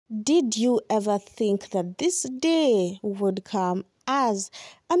Did you ever think that this day would come as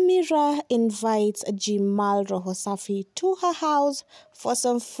Amira invites JIMAL to her house for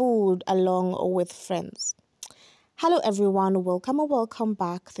some food along with friends? Hello everyone, welcome or welcome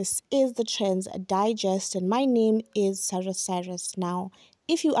back. This is the Trends Digest and my name is Sarah Cyrus. Now,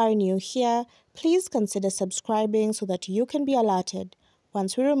 if you are new here, please consider subscribing so that you can be alerted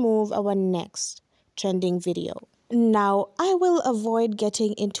once we remove our next trending video. Now, I will avoid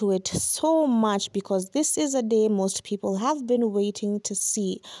getting into it so much because this is a day most people have been waiting to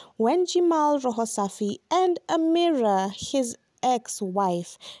see, when JIMAL and Amira, his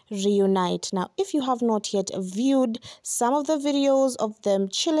ex-wife, reunite. Now, if you have not yet viewed some of the videos of them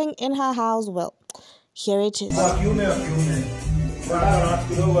chilling in her house, well, here it is.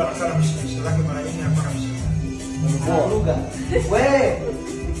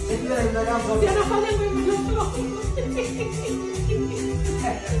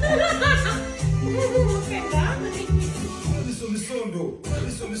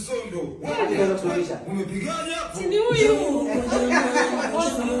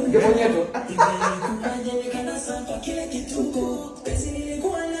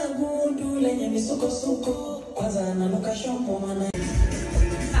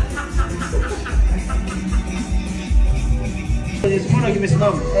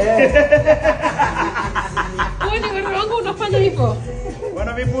 Unafanya hivyo?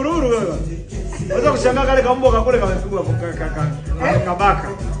 Wana mipururu wewe. Unaweza kushangaa kale kambo kakule kamepigwa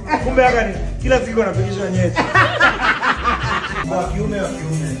kabaka. Kumbe haka ni kila siku anapigishwa nyeti. Wa kiume.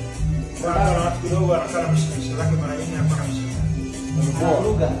 Wana watu kidogo wanakana mshikisha zake mara nyingi hapana mshikisha.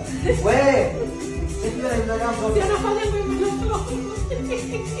 Lugha. Wewe. Sisi Unafanya hivyo?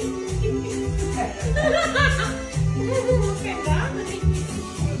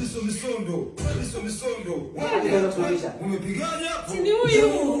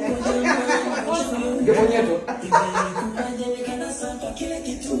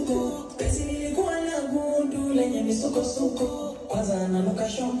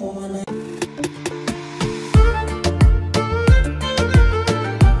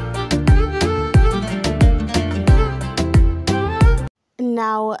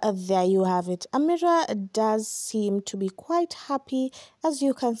 Now, there you have it. Amira does seem to be quite happy, as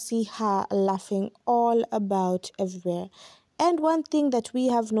you can see her laughing all about everywhere. And one thing that we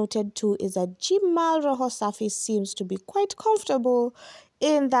have noted too is that JIMAL seems to be quite comfortable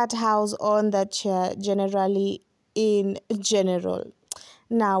in that house, on that chair, generally in general.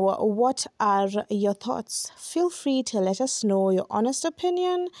 Now, what are your thoughts? Feel free to let us know your honest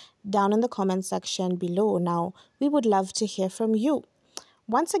opinion down in the comment section below. Now, we would love to hear from you.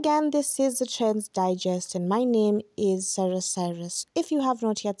 Once again, this is the Trends Digest and my name is Sarah Cyrus. If you have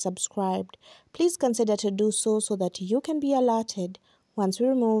not yet subscribed, please consider to do so that you can be alerted once we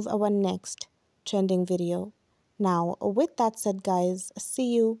remove our next trending video. Now, with that said guys,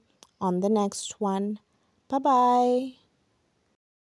 see you on the next one. Bye-bye.